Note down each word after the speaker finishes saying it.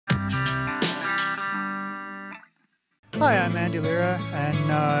Hi, I'm Andy Lira, and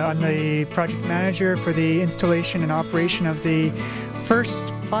I'm the project manager for the installation and operation of the first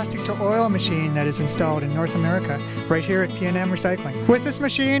plastic to oil machine that is installed in North America, right here at P&M Recycling. With this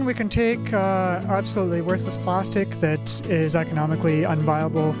machine, we can take absolutely worthless plastic that is economically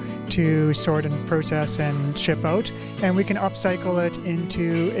unviable to sort and process and ship out, and we can upcycle it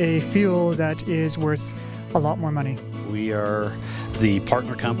into a fuel that is worth a lot more money. We are the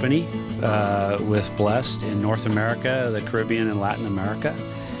partner company with Blessed in North America, the Caribbean, and Latin America.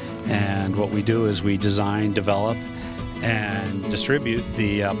 And what we do is we design, develop, and distribute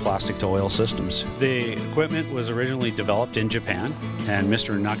the plastic to oil systems. The equipment was originally developed in Japan, and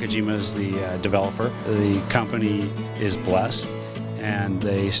Mr. Nakajima is the developer. The company is Blessed, and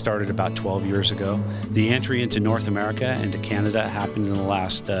they started about 12 years ago. The entry into North America and to Canada happened in the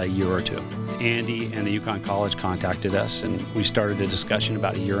last year or two. Andy and the Yukon College contacted us, and we started a discussion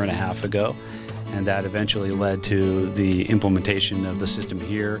about a year and a half ago, and that eventually led to the implementation of the system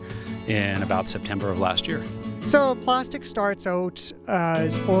here in about September of last year. So plastic starts out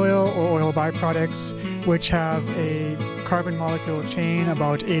as oil or oil byproducts, which have a carbon molecule chain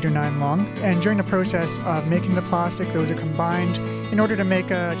about 8 or 9 long. And during the process of making the plastic, those are combined in order to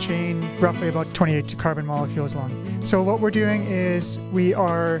make a chain roughly about 28 carbon molecules long. So what we're doing is we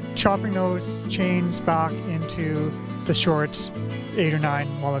are chopping those chains back into the short 8 or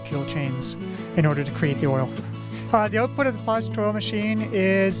 9 molecule chains in order to create the oil. The output of the plastic oil machine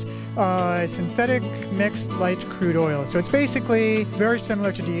is synthetic mixed light crude oil. So it's basically very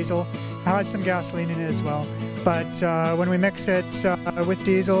similar to diesel. It has some gasoline in it as well. But when we mix it with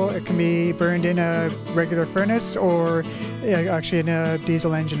diesel, it can be burned in a regular furnace or actually in a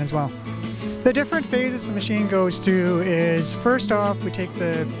diesel engine as well. The different phases the machine goes through is, first off, we take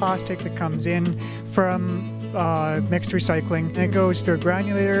the plastic that comes in from mixed recycling, and it goes through a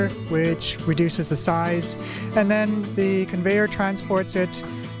granulator, which reduces the size, and then the conveyor transports it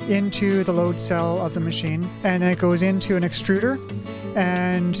into the load cell of the machine, and then it goes into an extruder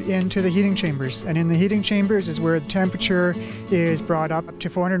and into the heating chambers. And in the heating chambers is where the temperature is brought up to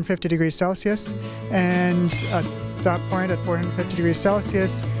 450 degrees Celsius, and at that point, at 450 degrees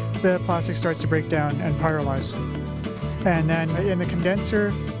Celsius, the plastic starts to break down and pyrolyze. And then in the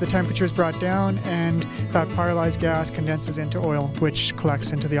condenser, the temperature is brought down, and that pyrolyzed gas condenses into oil, which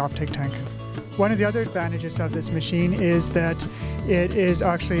collects into the offtake tank. One of the other advantages of this machine is that it is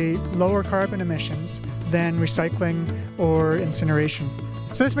actually lower carbon emissions than recycling or incineration.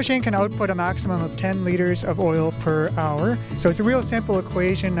 So this machine can output a maximum of 10 liters of oil per hour. So it's a real simple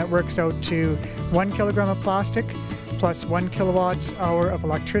equation that works out to 1 kilogram of plastic plus 1 kilowatt hour of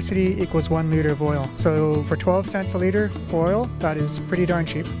electricity equals 1 liter of oil. So for 12 cents a liter for oil, that is pretty darn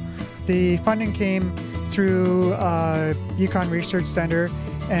cheap. The funding came through Yukon Research Center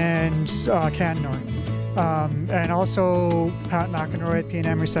and Canfor. And also Pat McEnroy at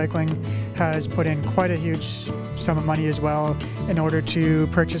P&M Recycling has put in quite a huge sum of money as well in order to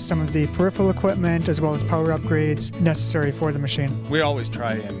purchase some of the peripheral equipment as well as power upgrades necessary for the machine. We always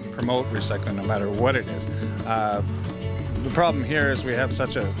try and promote recycling no matter what it is. The problem here is we have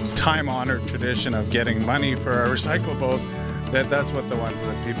such a time-honored tradition of getting money for our recyclables that's what the ones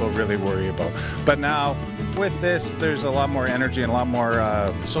that people really worry about. But now with this, there's a lot more energy and a lot more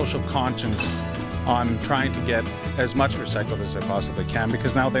social conscience on trying to get as much recycled as they possibly can,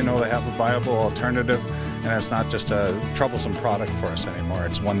 because now they know they have a viable alternative, and it's not just a troublesome product for us anymore.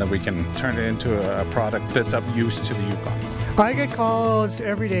 It's one that we can turn it into a product that's of use to the Yukon. I get calls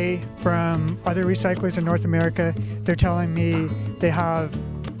every day from other recyclers in North America. They're telling me they have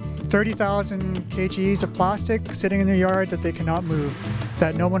 30,000 kgs of plastic sitting in their yard that they cannot move,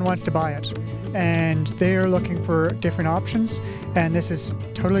 that no one wants to buy it. And they are looking for different options, and this is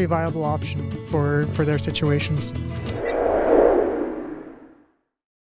a totally viable option for their situations.